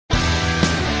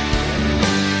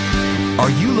Are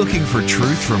you looking for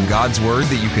truth from God's Word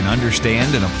that you can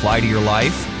understand and apply to your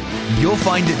life? You'll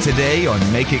find it today on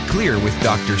Make It Clear with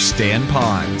Dr. Stan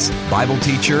Ponz, Bible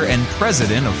teacher and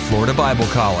president of Florida Bible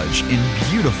College in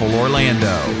beautiful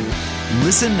Orlando.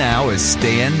 Listen now as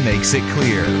Stan makes it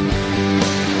clear.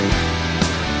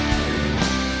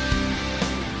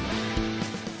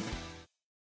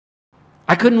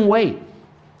 I couldn't wait.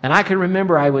 And I can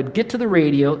remember I would get to the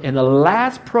radio, and the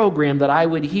last program that I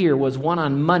would hear was one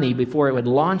on money before it would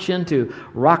launch into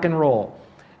rock and roll.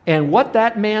 And what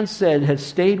that man said has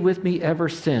stayed with me ever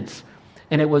since.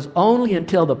 And it was only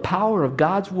until the power of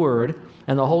God's Word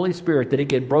and the Holy Spirit that it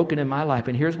get broken in my life.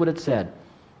 And here's what it said.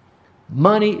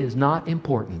 Money is not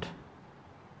important,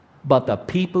 but the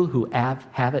people who have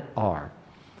it are.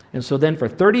 And so then for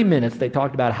 30 minutes, they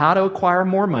talked about how to acquire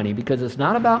more money, because it's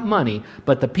not about money,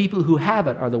 but the people who have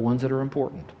it are the ones that are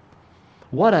important.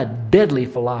 What a deadly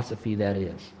philosophy that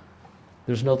is.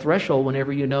 There's no threshold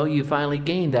whenever you know you finally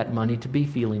gained that money to be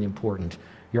feeling important.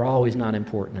 You're always not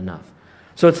important enough.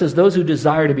 So it says those who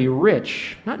desire to be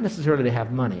rich, not necessarily to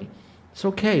have money. It's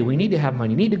okay, we need to have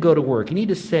money. You need to go to work. You need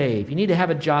to save. You need to have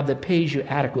a job that pays you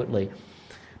adequately.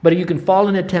 But you can fall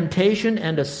into temptation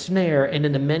and a snare and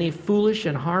into many foolish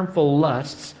and harmful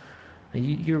lusts.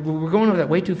 We're going over that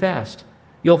way too fast.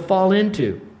 You'll fall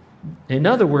into. In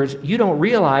other words, you don't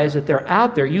realize that they're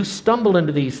out there. You stumble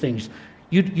into these things.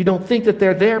 You don't think that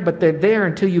they're there, but they're there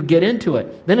until you get into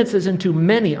it. Then it says into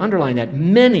many, underline that,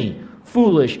 many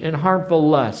foolish and harmful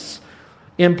lusts,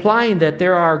 implying that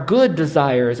there are good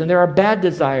desires and there are bad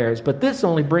desires, but this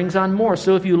only brings on more.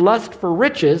 So if you lust for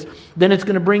riches, then it's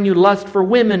going to bring you lust for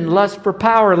women, lust for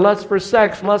power, lust for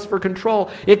sex, lust for control.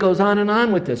 It goes on and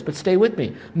on with this, but stay with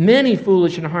me. Many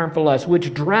foolish and harmful lusts,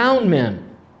 which drown men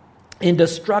in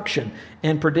destruction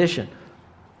and perdition.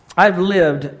 I've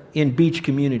lived in beach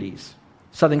communities,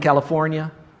 Southern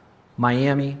California,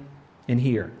 Miami, and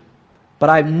here.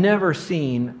 But I've never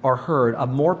seen or heard of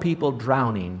more people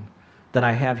drowning than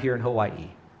I have here in Hawaii.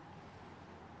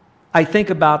 I think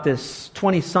about this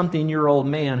 20-something-year-old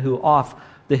man who off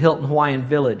the Hilton Hawaiian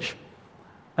Village,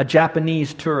 a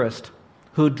Japanese tourist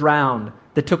who drowned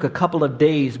that took a couple of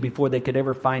days before they could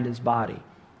ever find his body.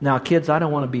 Now, kids, I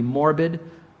don't want to be morbid,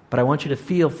 but I want you to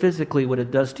feel physically what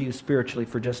it does to you spiritually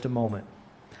for just a moment.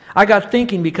 I got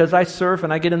thinking, because I surf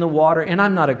and I get in the water, and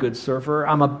I'm not a good surfer.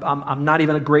 I'm not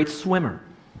even a great swimmer.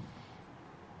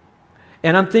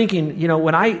 And I'm thinking,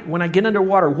 when I get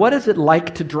underwater, what is it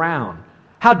like to drown?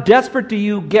 How desperate do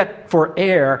you get for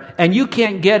air, and you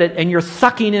can't get it, and you're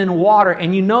sucking in water,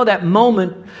 and you know that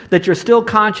moment that you're still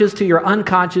conscious till you're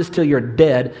unconscious till you're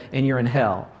dead and you're in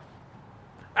hell.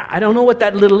 I don't know what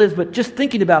that little is, but just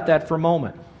thinking about that for a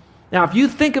moment. Now, if you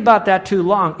think about that too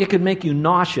long, it could make you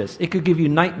nauseous. It could give you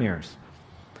nightmares.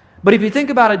 But if you think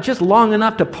about it just long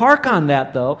enough to park on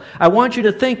that, though, I want you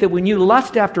to think that when you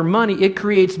lust after money, it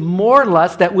creates more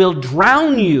lust that will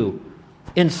drown you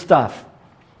in stuff.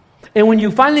 And when you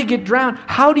finally get drowned,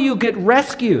 how do you get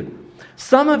rescued?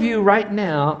 Some of you right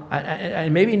now,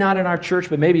 and maybe not in our church,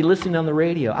 but maybe listening on the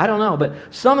radio, I don't know, but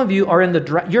some of you are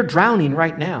you're drowning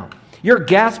right now. You're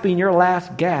gasping your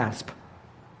last gasp.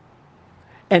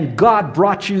 And God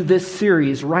brought you this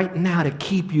series right now to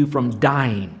keep you from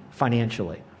dying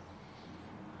financially.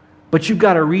 But you've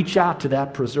got to reach out to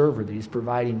that preserver that He's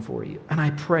providing for you. And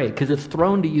I pray, because it's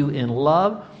thrown to you in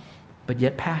love, but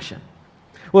yet passion.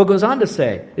 Well, it goes on to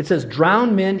say, it says,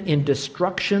 drown men in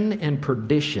destruction and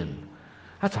perdition.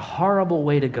 That's a horrible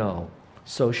way to go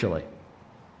socially.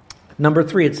 Number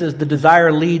 3, it says, the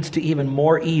desire leads to even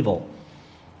more evil.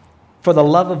 For the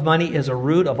love of money is a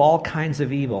root of all kinds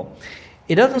of evil.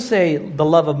 It doesn't say the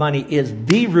love of money is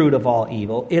the root of all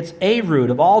evil. It's a root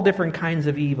of all different kinds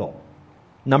of evil.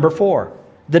 Number 4,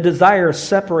 the desire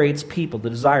separates people. The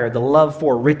love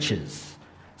for riches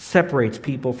separates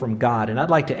people from God. And I'd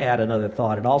like to add another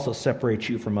thought. It also separates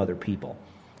you from other people.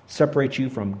 Separates you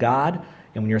from God.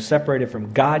 And when you're separated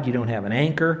from God, you don't have an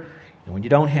anchor. And when you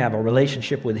don't have a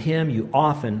relationship with Him, you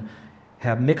often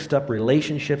have mixed up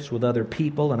relationships with other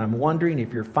people. And I'm wondering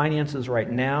if your finances right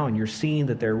now, and you're seeing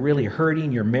that they're really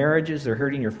hurting your marriages, they're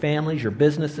hurting your families, your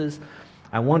businesses.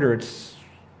 I wonder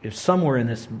if somewhere in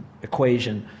this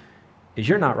equation is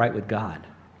you're not right with God.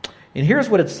 And here's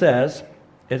what it says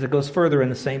as it goes further in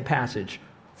the same passage.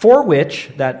 For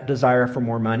which, that desire for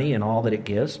more money and all that it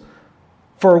gives,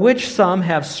 for which some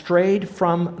have strayed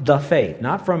from the faith,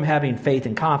 not from having faith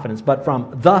and confidence, but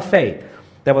from the faith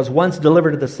that was once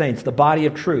delivered to the saints, the body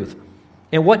of truth.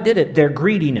 And what did it? Their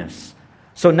greediness.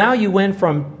 So now you went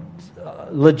from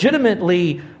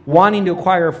legitimately wanting to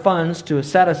acquire funds to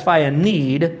satisfy a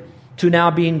need to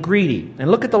now being greedy. And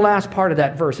look at the last part of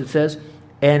that verse. It says,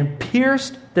 and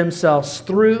pierced themselves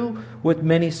through with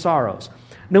many sorrows.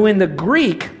 Now in the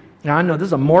Greek, now I know this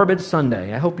is a morbid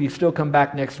Sunday. I hope you still come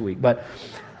back next week. But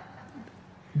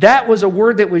that was a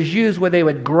word that was used where they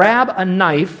would grab a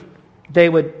knife, they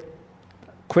would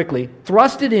quickly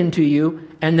thrust it into you,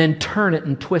 and then turn it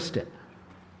and twist it.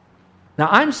 Now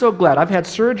I'm so glad. I've had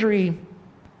surgery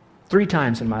 3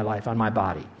 times in my life on my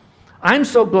body. I'm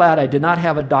so glad I did not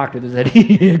have a doctor that said,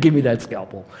 give me that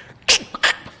scalpel.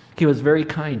 He was very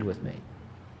kind with me.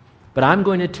 But I'm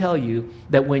going to tell you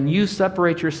that when you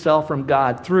separate yourself from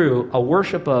God through a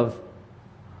worship of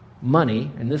money,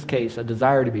 in this case, a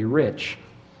desire to be rich,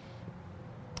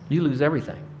 you lose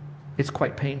everything. It's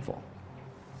quite painful.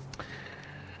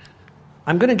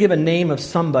 I'm going to give a name of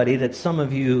somebody that some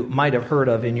of you might have heard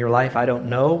of in your life. I don't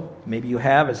know. Maybe you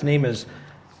have. His name is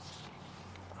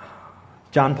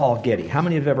John Paul Getty. How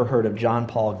many have ever heard of John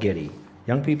Paul Getty?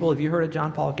 Young people, have you heard of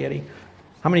John Paul Getty?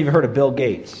 How many of you have heard of Bill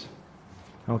Gates?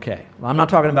 Okay. Well, I'm not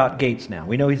talking about Gates now.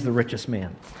 We know he's the richest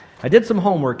man. I did some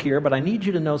homework here, but I need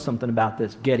you to know something about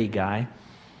this Getty guy,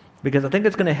 because I think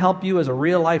it's going to help you as a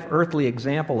real-life earthly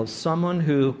example of someone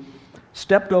who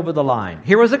stepped over the line.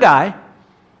 Here was a guy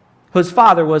whose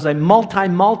father was a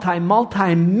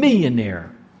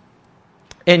multi-millionaire.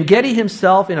 And Getty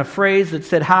himself, in a phrase that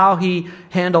said how he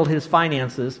handled his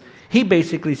finances, he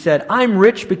basically said, I'm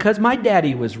rich because my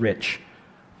daddy was rich.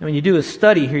 And when you do a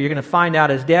study here, you're going to find out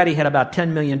his daddy had about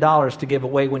 $10 million to give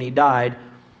away when he died.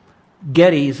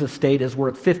 Getty's estate is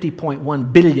worth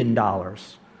 $50.1 billion.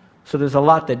 So there's a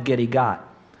lot that Getty got.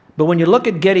 But when you look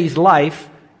at Getty's life,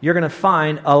 you're going to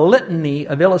find a litany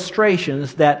of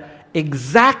illustrations that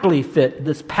exactly fit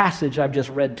this passage I've just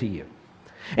read to you.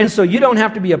 And so you don't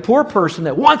have to be a poor person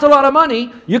that wants a lot of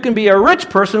money. You can be a rich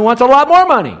person who wants a lot more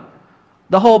money.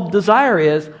 The whole desire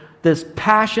is this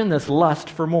passion, this lust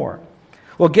for more.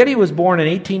 Well, Getty was born in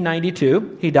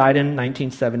 1892. He died in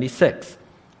 1976.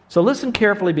 So listen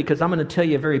carefully, because I'm going to tell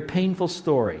you a very painful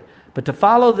story. But to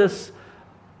follow this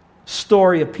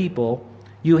story of people,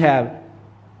 you have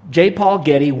J. Paul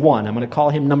Getty, 1. I'm going to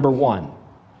call him number 1.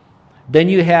 Then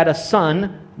you had a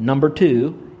son, number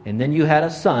 2. And then you had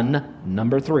a son,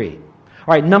 number 3. All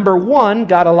right, number 1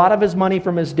 got a lot of his money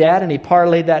from his dad, and he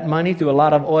parlayed that money through a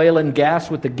lot of oil and gas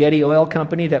with the Getty Oil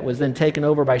Company that was then taken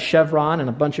over by Chevron and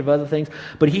a bunch of other things.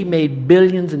 But he made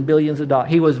billions and billions of dollars.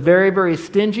 He was very, very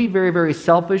stingy, very, very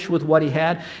selfish with what he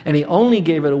had, and he only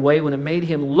gave it away when it made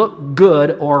him look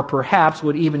good, or perhaps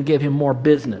would even give him more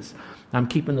business. I'm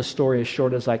keeping the story as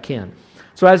short as I can.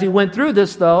 So as he went through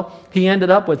this, though, he ended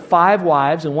up with 5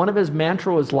 wives, and one of his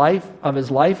mantra of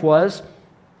his life was,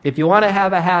 if you want to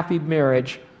have a happy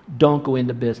marriage, don't go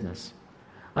into business.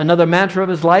 Another mantra of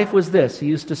his life was this. He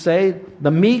used to say,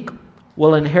 the meek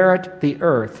will inherit the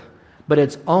earth, but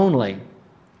it's only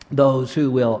those who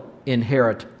will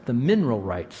inherit the mineral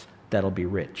rights that'll be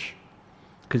rich.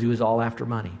 Because he was all after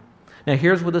money. Now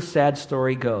here's where the sad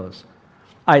story goes.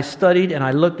 I studied and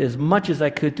I looked as much as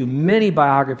I could through many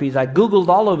biographies. I Googled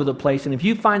all over the place, and if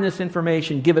you find this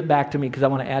information, give it back to me, because I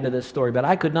want to add to this story. But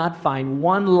I could not find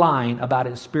one line about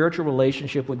his spiritual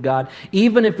relationship with God,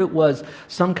 even if it was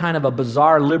some kind of a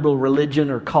bizarre liberal religion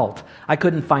or cult. I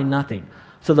couldn't find nothing.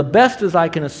 So the best as I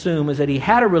can assume is that he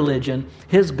had a religion.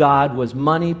 His God was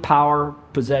money, power,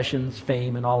 possessions,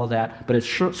 fame, and all of that. But it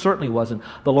certainly wasn't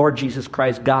the Lord Jesus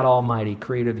Christ, God Almighty,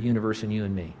 creator of the universe and you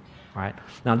and me. All right.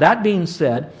 Now, that being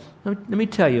said, let me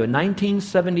tell you, in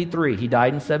 1973, he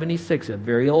died in 76, a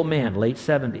very old man, late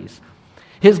 70s.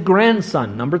 His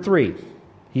grandson, number 3,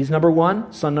 he's number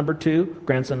 1, son number 2,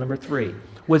 grandson number 3,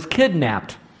 was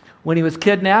kidnapped. When he was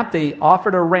kidnapped, they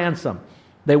offered a ransom.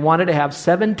 They wanted to have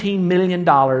 $17 million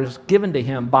given to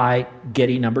him by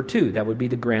Getty number 2. That would be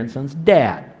the grandson's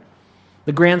dad.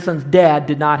 The grandson's dad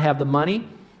did not have the money.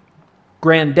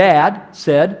 Granddad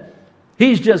said,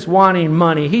 he's just wanting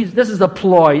money. This is a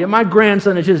ploy. My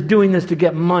grandson is just doing this to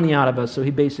get money out of us. So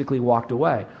he basically walked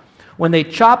away. When they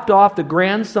chopped off the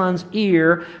grandson's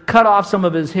ear, cut off some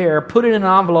of his hair, put it in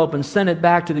an envelope, and sent it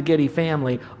back to the Getty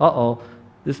family,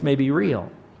 this may be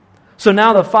real. So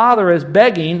now the father is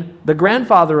begging the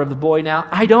grandfather of the boy now,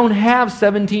 I don't have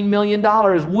 $17 million.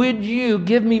 Would you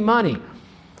give me money?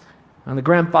 And the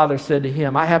grandfather said to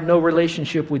him, I have no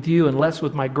relationship with you unless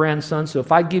with my grandson, so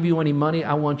if I give you any money,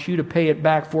 I want you to pay it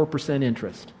back 4%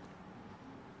 interest.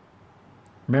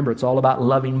 Remember, it's all about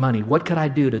loving money. What could I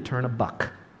do to turn a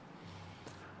buck?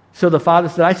 So the father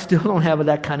said, I still don't have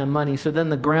that kind of money. So then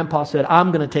the grandpa said,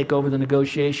 I'm going to take over the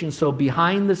negotiations. So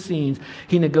behind the scenes,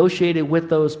 he negotiated with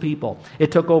those people.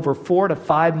 It took over 4 to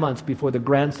 5 months before the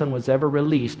grandson was ever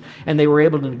released. And they were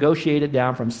able to negotiate it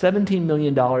down from $17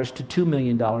 million to $2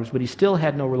 million. But he still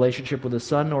had no relationship with his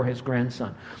son nor his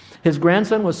grandson. His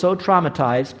grandson was so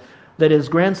traumatized that his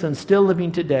grandson, still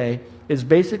living today, is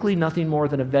basically nothing more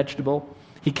than a vegetable.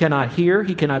 He cannot hear,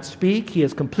 he cannot speak, he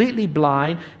is completely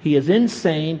blind, he is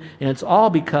insane, and it's all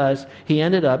because he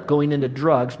ended up going into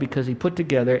drugs because he put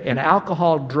together an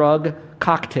alcohol-drug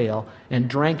cocktail and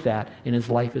drank that, and his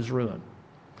life is ruined.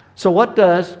 So what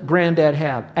does Granddad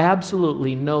have?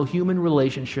 Absolutely no human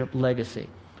relationship legacy.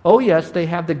 Oh yes, they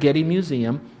have the Getty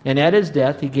Museum, and at his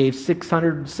death he gave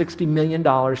 $660 million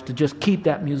to just keep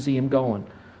that museum going.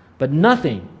 But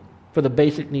nothing for the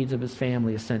basic needs of his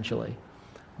family, essentially.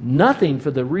 Nothing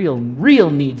for the real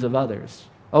needs of others.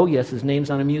 Oh yes, his name's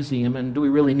on a museum, and do we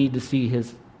really need to see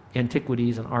his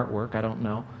antiquities and artwork? I don't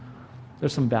know.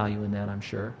 There's some value in that, I'm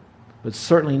sure. But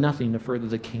certainly nothing to further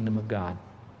the kingdom of God.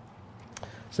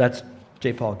 So that's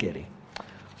J. Paul Getty.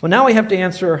 Well, now we have to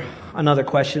answer another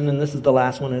question, and this is the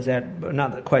last one,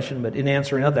 not the question, but in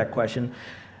answering of that question,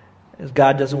 is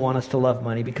God doesn't want us to love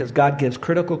money because God gives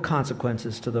critical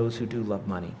consequences to those who do love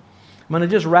money. I'm going to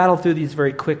just rattle through these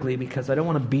very quickly because I don't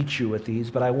want to beat you with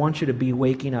these, but I want you to be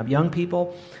waking up. Young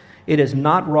people, it is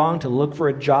not wrong to look for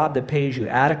a job that pays you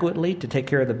adequately to take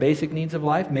care of the basic needs of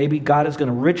life. Maybe God is going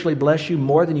to richly bless you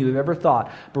more than you've ever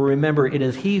thought. But remember, it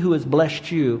is He who has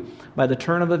blessed you by the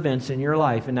turn of events in your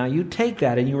life. And now you take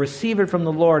that and you receive it from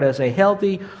the Lord as a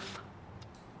healthy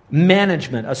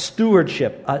management, a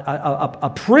stewardship, a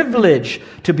privilege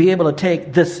to be able to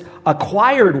take this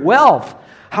acquired wealth,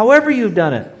 however you've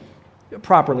done it,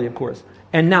 properly, of course,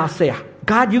 and now say,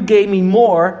 God, you gave me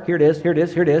more. Here it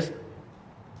is.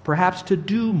 Perhaps to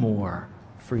do more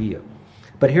for you.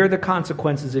 But here are the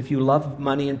consequences if you love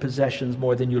money and possessions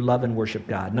more than you love and worship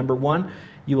God. Number one,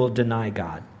 you will deny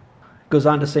God. It goes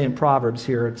on to say in Proverbs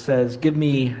here, it says, give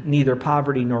me neither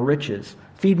poverty nor riches.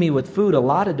 Feed me with food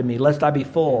allotted to me, lest I be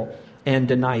full and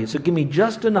deny you. So give me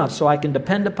just enough so I can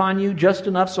depend upon you, just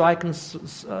enough so I can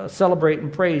celebrate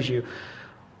and praise you.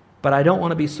 But I don't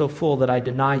want to be so full that I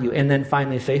deny you. And then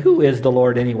finally say, who is the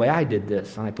Lord anyway? I did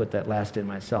this. And I put that last in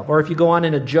myself. Or if you go on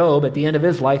into Job, at the end of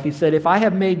his life, he said, if I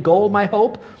have made gold my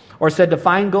hope, or said to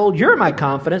find gold, you're my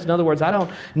confidence. In other words, I don't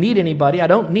need anybody. I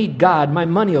don't need God. My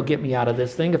money will get me out of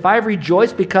this thing. If I have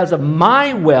rejoiced because of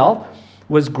my wealth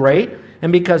was great,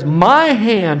 and because my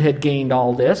hand had gained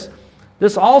all this,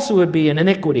 this also would be an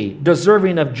iniquity,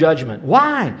 deserving of judgment.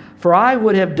 Why? For I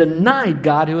would have denied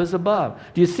God who is above.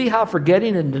 Do you see how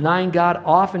forgetting and denying God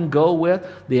often go with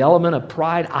the element of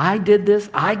pride? I did this.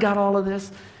 I got all of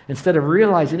this. Instead of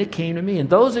realizing it came to me. And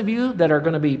those of you that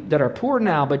are poor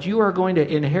now, but you are going to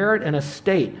inherit an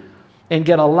estate and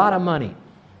get a lot of money,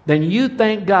 then you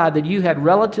thank God that you had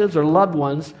relatives or loved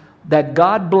ones that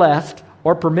God blessed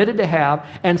or permitted to have,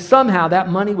 and somehow that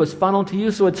money was funneled to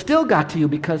you, so it still got to you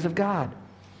because of God.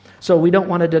 So we don't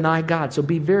want to deny God, so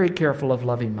be very careful of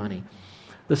loving money.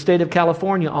 The state of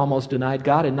California almost denied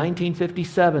God. In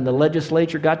 1957, the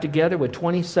legislature got together with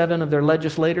 27 of their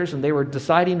legislators, and they were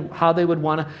deciding how they would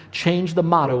want to change the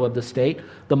motto of the state.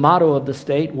 The motto of the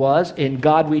state was, in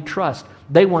God we trust.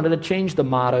 They wanted to change the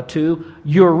motto to,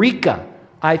 Eureka,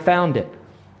 I found it.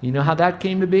 You know how that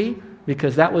came to be?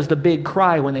 Because that was the big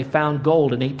cry when they found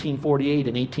gold in 1848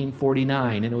 and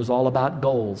 1849, and it was all about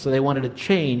gold. So they wanted to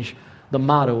change the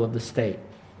motto of the state,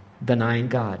 denying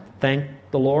God. Thank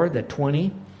the Lord that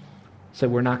 20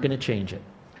 said we're not going to change it.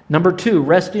 Number two,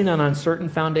 resting on uncertain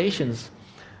foundations.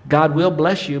 God will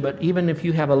bless you, but even if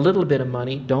you have a little bit of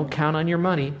money, don't count on your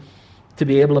money to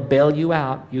be able to bail you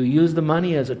out. You use the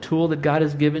money as a tool that God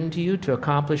has given to you to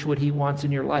accomplish what He wants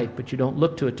in your life, but you don't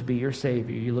look to it to be your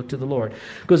Savior. You look to the Lord.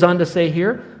 It goes on to say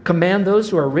here, command those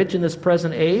who are rich in this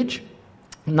present age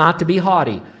not to be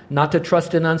haughty, not to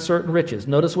trust in uncertain riches.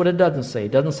 Notice what it doesn't say.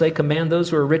 It doesn't say command those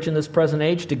who are rich in this present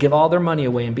age to give all their money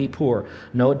away and be poor.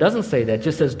 No, it doesn't say that. It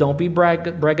just says don't be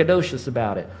braggadocious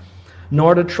about it.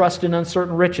 Nor to trust in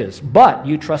uncertain riches, but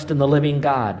you trust in the living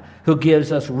God who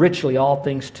gives us richly all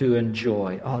things to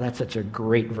enjoy. Oh, that's such a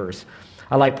great verse.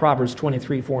 I like Proverbs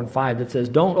 23, 4 and 5 that says,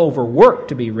 don't overwork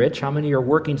to be rich. How many are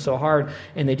working so hard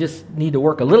and they just need to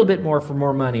work a little bit more for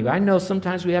more money? I know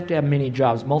sometimes we have to have many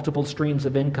jobs, multiple streams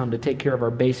of income to take care of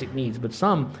our basic needs, but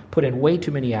some put in way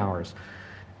too many hours.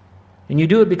 And you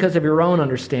do it because of your own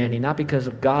understanding, not because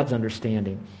of God's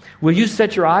understanding. Will you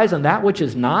set your eyes on that which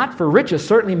is not? For riches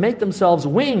certainly make themselves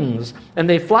wings, and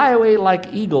they fly away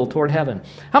like eagle toward heaven.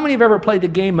 How many have ever played the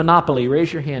game Monopoly?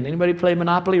 Raise your hand. Anybody play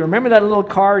Monopoly? Remember that little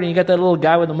card, and you got that little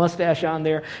guy with a mustache on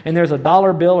there, and there's a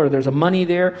dollar bill or there's a money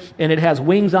there, and it has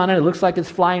wings on it. It looks like it's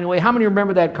flying away. How many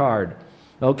remember that card?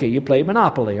 Okay, you played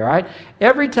Monopoly, all right?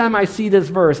 Every time I see this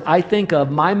verse, I think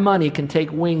of my money can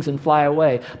take wings and fly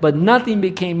away. But nothing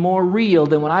became more real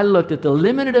than when I looked at the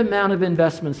limited amount of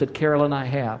investments that Carol and I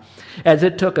have, as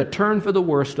it took a turn for the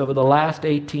worst over the last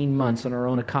 18 months in our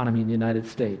own economy in the United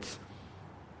States.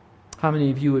 How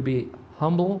many of you would be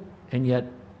humble and yet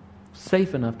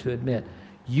safe enough to admit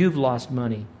you've lost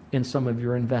money in some of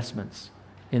your investments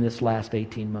in this last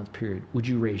 18-month period? Would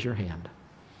you raise your hand?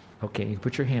 Okay, you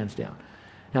put your hands down.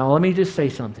 Now, let me just say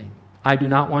something. I do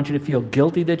not want you to feel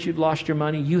guilty that you've lost your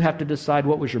money. You have to decide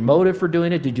what was your motive for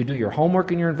doing it. Did you do your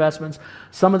homework in your investments?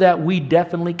 Some of that we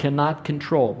definitely cannot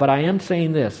control. But I am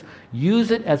saying this.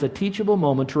 Use it as a teachable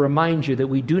moment to remind you that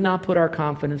we do not put our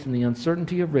confidence in the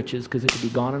uncertainty of riches because it could be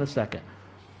gone in a second.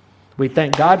 We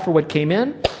thank God for what came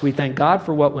in. We thank God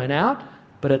for what went out.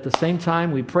 But at the same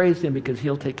time, we praise Him because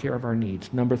He'll take care of our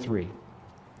needs. Number 3.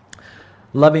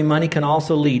 Loving money can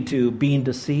also lead to being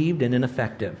deceived and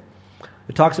ineffective.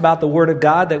 It talks about the Word of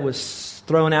God that was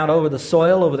thrown out over the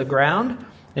soil, over the ground,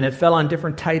 and it fell on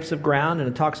different types of ground, and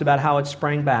it talks about how it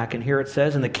sprang back. And here it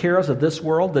says, "In the cares of this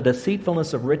world, the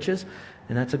deceitfulness of riches,"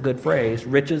 and that's a good phrase,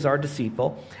 riches are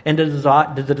deceitful, "and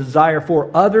the desire for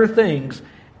other things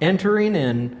entering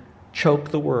in choke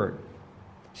the Word."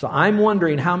 So I'm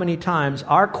wondering how many times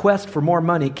our quest for more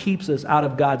money keeps us out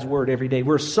of God's Word every day.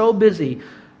 We're so busy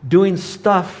doing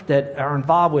stuff that are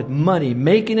involved with money,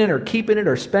 making it or keeping it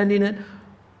or spending it,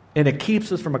 and it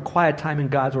keeps us from a quiet time in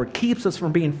God's Word, keeps us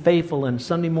from being faithful in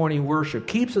Sunday morning worship,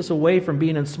 keeps us away from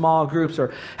being in small groups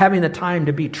or having the time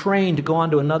to be trained to go on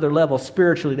to another level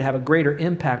spiritually, to have a greater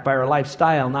impact by our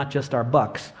lifestyle, not just our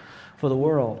bucks for the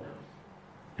world.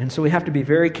 And so we have to be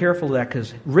very careful of that,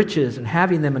 because riches and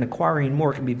having them and acquiring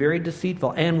more can be very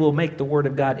deceitful and will make the Word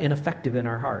of God ineffective in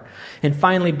our heart. And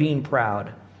finally, being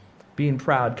proud. Being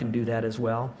proud can do that as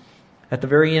well. At the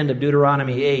very end of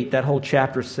Deuteronomy 8, that whole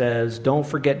chapter says, don't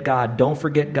forget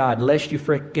God, lest you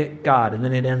forget God. And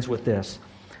then it ends with this.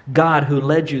 God who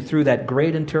led you through that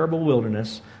great and terrible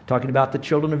wilderness, talking about the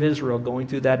children of Israel going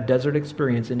through that desert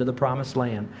experience into the promised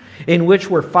land, in which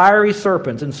were fiery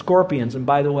serpents and scorpions. And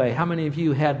by the way, how many of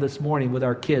you had this morning with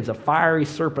our kids a fiery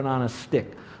serpent on a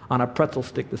stick, on a pretzel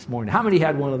stick this morning? How many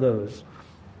had one of those?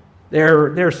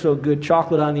 They're so good.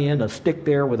 Chocolate on the end, a stick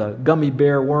there with a gummy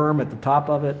bear worm at the top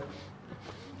of it.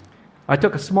 I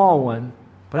took a small one,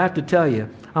 but I have to tell you,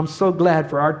 I'm so glad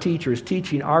for our teachers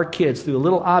teaching our kids through a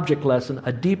little object lesson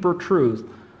a deeper truth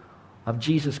of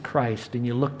Jesus Christ, and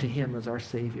you look to Him as our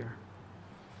Savior.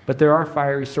 But there are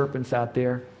fiery serpents out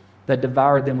there that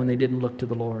devoured them when they didn't look to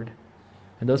the Lord.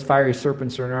 And those fiery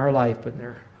serpents are in our life, but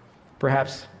they're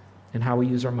perhaps in how we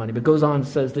use our money. But it goes on and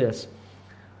says this,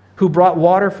 who brought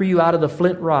water for you out of the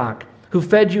flint rock, who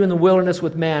fed you in the wilderness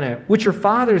with manna, which your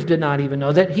fathers did not even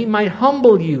know, that He might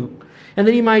humble you, and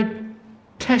that He might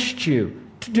test you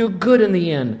to do good in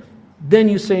the end. Then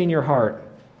you say in your heart,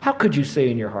 how could you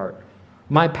say in your heart,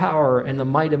 my power and the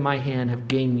might of my hand have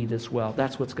gained me this wealth?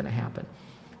 That's what's going to happen.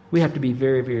 We have to be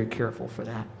very, very careful for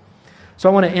that. So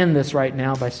I want to end this right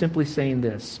now by simply saying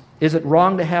this. Is it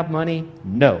wrong to have money?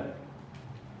 No.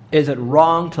 Is it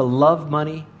wrong to love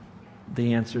money?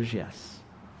 The answer is yes.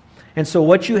 And so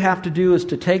what you have to do is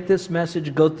to take this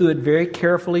message, go through it very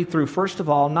carefully through, first of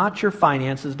all, not your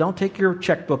finances. Don't take your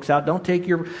checkbooks out. Don't take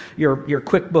your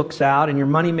QuickBooks out and your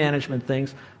money management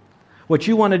things. What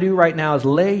you want to do right now is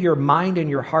lay your mind and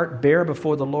your heart bare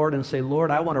before the Lord and say,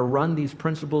 Lord, I want to run these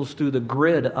principles through the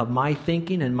grid of my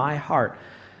thinking and my heart.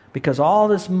 Because all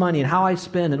this money and how I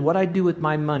spend and what I do with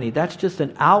my money, that's just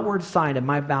an outward sign of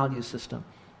my value system.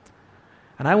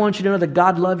 And I want you to know that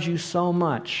God loves you so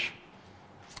much.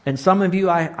 And some of you,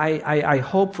 I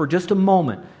hope for just a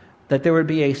moment that there would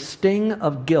be a sting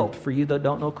of guilt for you that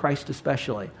don't know Christ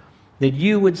especially. That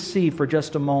you would see for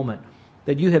just a moment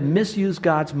that you have misused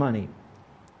God's money.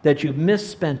 That you've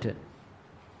misspent it.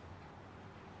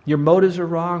 Your motives are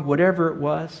wrong, whatever it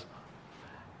was.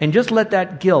 And just let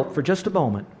that guilt for just a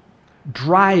moment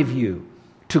drive you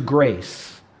to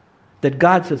grace. That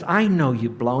God says, I know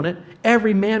you've blown it.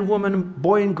 Every man, woman,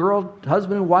 boy and girl,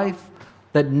 husband and wife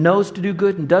that knows to do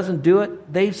good and doesn't do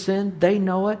it, they've sinned, they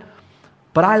know it.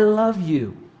 But I love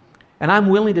you. And I'm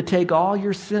willing to take all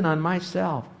your sin on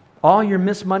myself. All your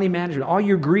money management, all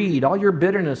your greed, all your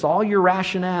bitterness, all your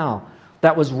rationale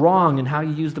that was wrong in how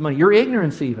you used the money. Your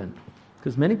ignorance even.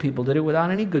 Because many people did it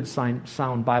without any good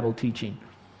sound Bible teaching.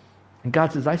 And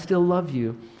God says, I still love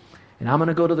you. And I'm going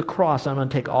to go to the cross. I'm going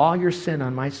to take all your sin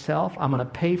on myself. I'm going to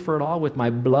pay for it all with my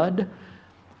blood.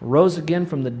 Rose again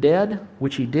from the dead,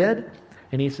 which he did.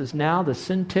 And he says, now the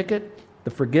sin ticket, the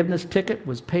forgiveness ticket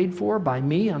was paid for by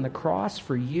me on the cross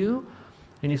for you.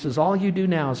 And he says, all you do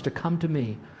now is to come to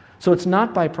me. So it's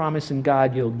not by promising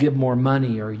God you'll give more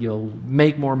money or you'll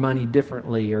make more money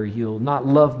differently or you'll not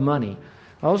love money.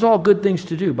 Those are all good things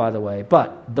to do, by the way,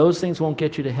 but those things won't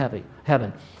get you to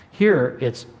heaven. Here,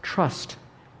 it's trust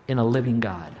in a living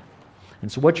God.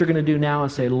 And so what you're going to do now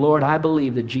is say, Lord, I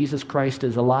believe that Jesus Christ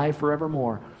is alive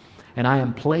forevermore, and I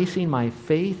am placing my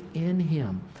faith in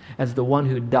him as the one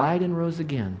who died and rose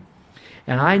again.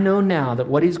 And I know now that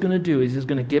what he's going to do is he's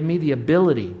going to give me the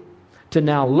ability to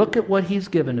now look at what he's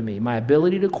given to me, my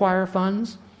ability to acquire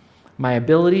funds, my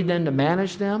ability then to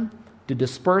manage them, to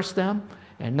disperse them,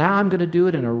 and now I'm going to do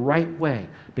it in a right way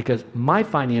because my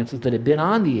finances that have been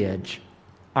on the edge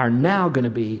are now going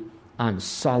to be on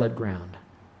solid ground.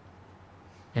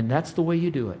 And that's the way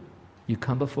you do it. You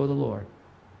come before the Lord.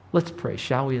 Let's pray,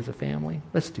 shall we, as a family?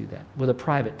 Let's do that with a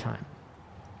private time.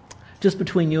 Just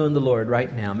between you and the Lord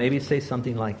right now, maybe say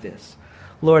something like this.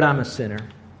 Lord, I'm a sinner.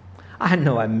 I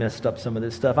know I messed up some of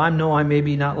this stuff. I know I may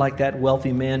be not like that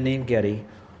wealthy man named Getty,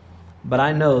 but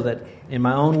I know that in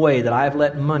my own way that I've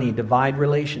let money divide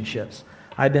relationships.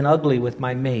 I've been ugly with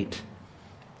my mate.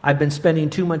 I've been spending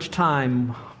too much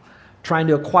time trying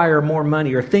to acquire more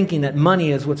money or thinking that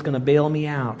money is what's going to bail me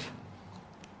out.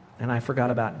 And I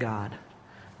forgot about God.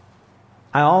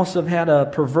 I also have had a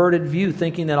perverted view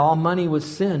thinking that all money was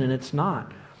sin, and it's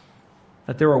not.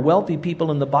 That there are wealthy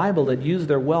people in the Bible that use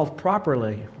their wealth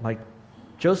properly, like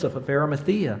Joseph of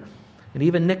Arimathea. And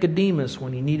even Nicodemus,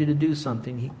 when he needed to do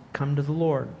something, he come to the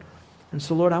Lord. And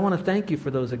so, Lord, I want to thank you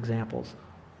for those examples.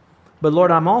 But,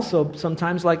 Lord, I'm also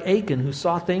sometimes like Achan, who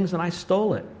saw things and I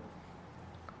stole it.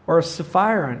 Or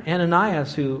Sapphira and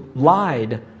Ananias, who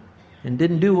lied and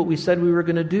didn't do what we said we were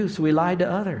going to do, so we lied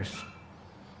to others.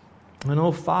 And,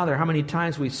 oh, Father, how many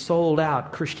times we sold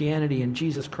out Christianity and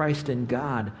Jesus Christ and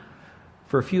God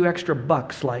for a few extra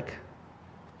bucks like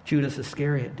Judas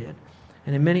Iscariot did.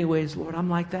 And in many ways, Lord, I'm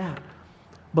like that.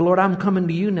 But Lord, I'm coming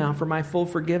to you now for my full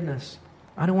forgiveness.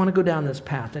 I don't want to go down this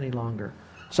path any longer.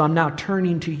 So I'm now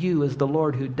turning to you as the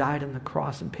Lord who died on the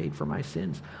cross and paid for my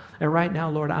sins. And right now,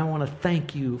 Lord, I want to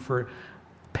thank you for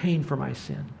paying for my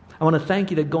sin. I want to thank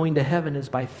you that going to heaven is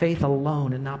by faith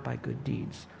alone and not by good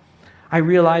deeds. I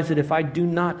realize that if I do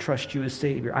not trust you as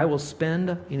Savior, I will spend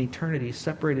an eternity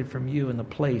separated from you in the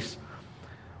place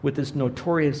with this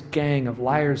notorious gang of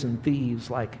liars and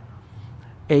thieves like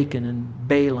Achan and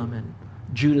Balaam and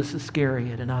Judas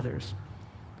Iscariot and others,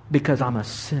 because I'm a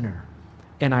sinner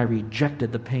and I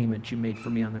rejected the payment you made for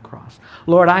me on the cross.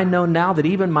 Lord, I know now that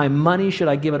even my money, should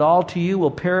I give it all to you,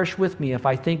 will perish with me if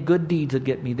I think good deeds would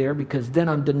get me there, because then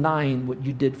I'm denying what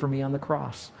you did for me on the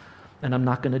cross. And I'm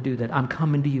not going to do that. I'm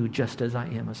coming to you just as I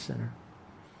am a sinner.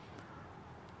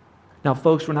 Now,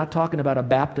 folks, we're not talking about a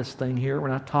Baptist thing here. We're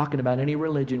not talking about any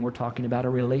religion. We're talking about a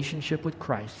relationship with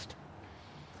Christ.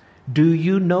 Do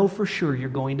you know for sure you're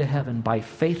going to heaven by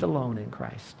faith alone in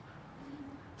Christ?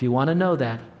 If you want to know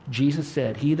that, Jesus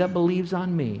said, he that believes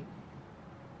on me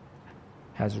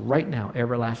has right now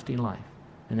everlasting life.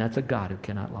 And that's a God who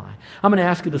cannot lie. I'm going to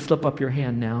ask you to slip up your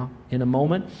hand now in a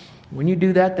moment. When you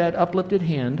do that, that uplifted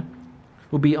hand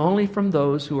will be only from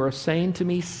those who are saying to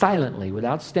me silently,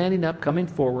 without standing up, coming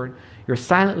forward. You're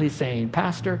silently saying,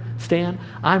 Pastor Stan,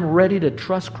 I'm ready to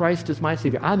trust Christ as my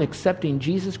Savior. I'm accepting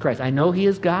Jesus Christ. I know he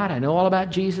is God. I know all about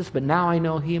Jesus, but now I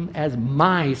know him as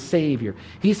my Savior.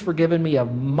 He's forgiven me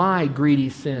of my greedy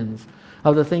sins,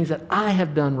 of the things that I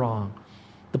have done wrong,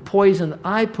 the poison that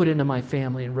I put into my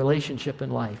family and relationship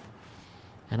and life.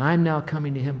 And I'm now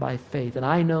coming to him by faith. And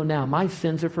I know now my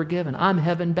sins are forgiven. I'm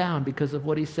heaven bound because of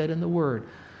what he said in the Word.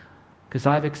 Because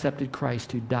I've accepted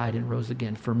Christ who died and rose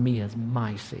again for me as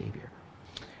my Savior.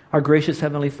 Our gracious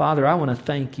Heavenly Father, I want to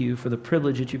thank you for the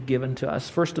privilege that you've given to us.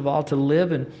 First of all, to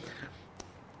live in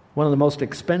one of the most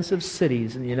expensive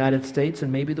cities in the United States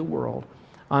and maybe the world.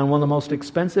 On one of the most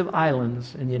expensive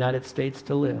islands in the United States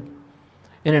to live.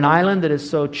 In an island that is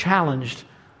so challenged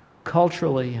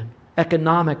culturally and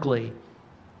economically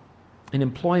and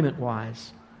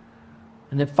employment-wise.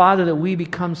 And that, Father, that we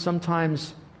become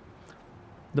sometimes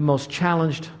the most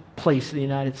challenged place in the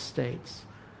United States.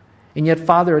 And yet,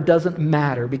 Father, it doesn't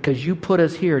matter because you put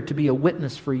us here to be a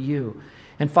witness for you.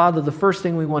 And Father, the first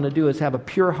thing we want to do is have a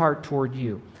pure heart toward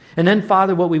you. And then,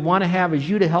 Father, what we want to have is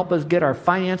you to help us get our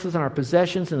finances and our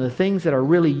possessions and the things that are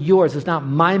really yours. It's not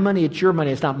my money, it's your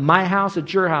money. It's not my house,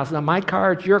 it's your house. It's not my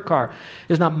car, it's your car.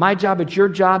 It's not my job, it's your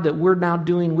job that we're now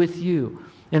doing with you.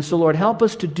 And so, Lord, help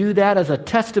us to do that as a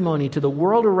testimony to the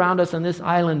world around us on this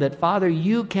island that, Father,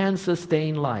 you can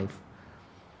sustain life.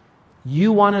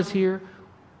 You want us here,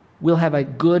 we'll have a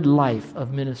good life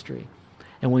of ministry.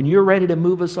 And when you're ready to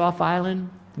move us off island,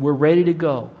 we're ready to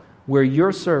go. We're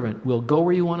your servant. We'll go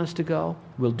where you want us to go.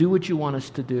 We'll do what you want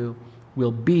us to do.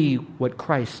 We'll be what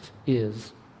Christ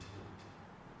is.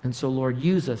 And so, Lord,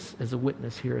 use us as a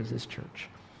witness here as this church.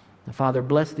 Now, Father,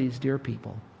 bless these dear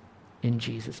people. In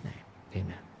Jesus' name,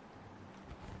 amen.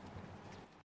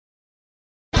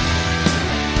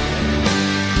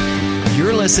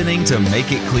 You're listening to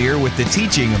Make It Clear with the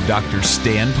teaching of Dr.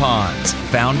 Stan Ponz,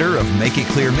 founder of Make It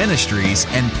Clear Ministries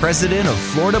and president of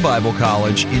Florida Bible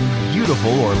College in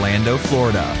beautiful Orlando,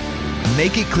 Florida.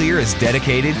 Make It Clear is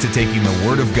dedicated to taking the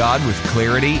Word of God with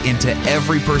clarity into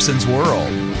every person's world.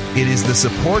 It is the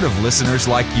support of listeners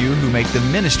like you who make the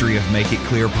ministry of Make It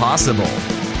Clear possible.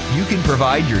 You can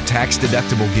provide your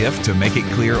tax-deductible gift to Make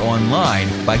It Clear online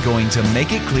by going to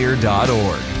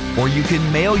makeitclear.org. Or you can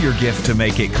mail your gift to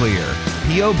Make It Clear,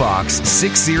 P.O. Box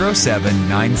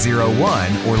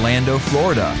 607901, Orlando,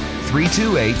 Florida,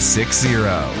 32860.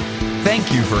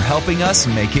 Thank you for helping us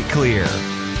make it clear.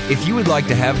 If you would like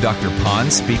to have Dr.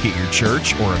 Ponz speak at your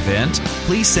church or event,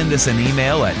 please send us an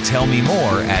email at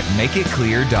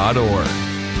tellmemore@makeitclear.org.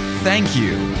 Thank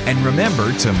you, and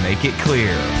remember to make it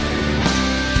clear.